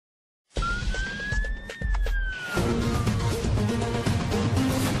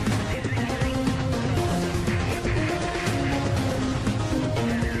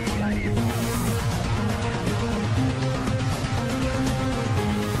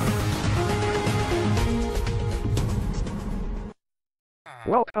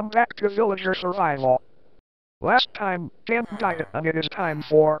Welcome back to Villager Survival. Last time, Ken died, and it is time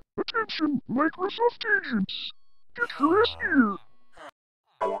for... Attention, Microsoft agents! Get your ass here!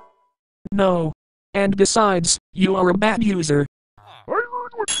 No. And besides, you are a bad user. I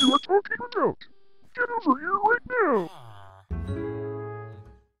heard what you are talking about! Get over here right now!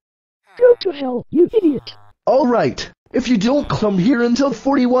 Go to hell, you idiot! Alright, if you don't come here until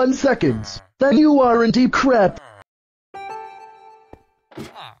 41 seconds, then you are in deep crap.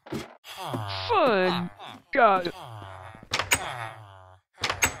 Fun! God.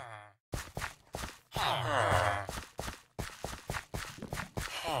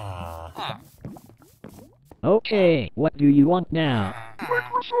 Okay, what do you want now?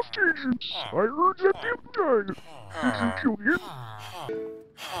 Microsoft agents! I heard that Dan died! Did you kill him?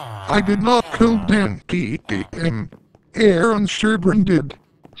 I did not kill Dan T.M. Aaron Sherburn did.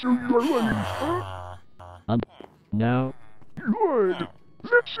 So you are lying, huh? No. You lied!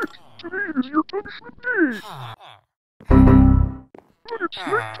 That's it! Today is your punishment day! But it's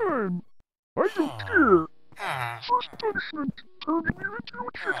night time! I don't care! First punishment, turning you into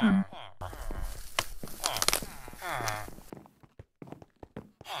a chicken!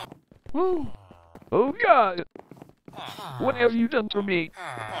 Oh God! What have you done to me?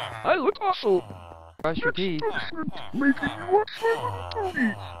 I look awful! Brush your teeth. Punishment, making you watch my little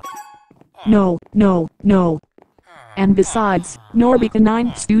pony! No. And besides, Norbika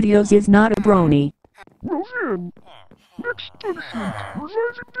 9 Studios is not a brony. Well then, next punishment,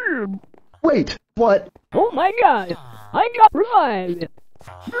 reviving Dan! Wait, what? Oh my god! I got revived!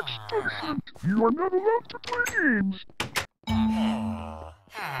 Next punishment, you are not allowed to play games!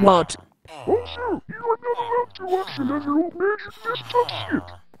 What? Also, you are not allowed to watch another old man's desktop shit!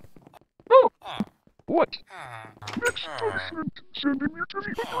 Oh! What? Next punishment, sending you to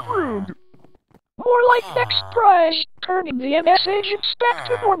the underground! More like next prize, turning the Msagent back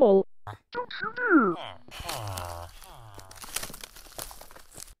to normal. Don't you dare!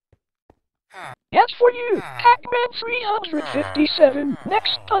 As for you, PAC-MAN 357,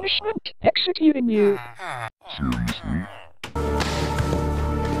 next punishment, executing you. Seriously?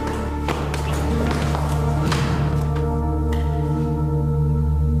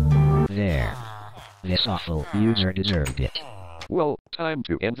 There. This awful user deserved it. Well, time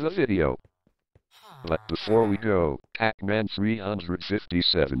to end the video. But before we go, PAC-MAN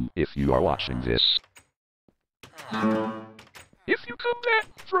 357, if you are watching this. If you come back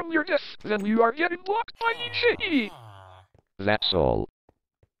from your death, then you are getting blocked by EJE. That's all.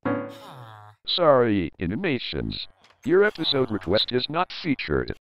 Sorry, Animations. Your episode request is not featured.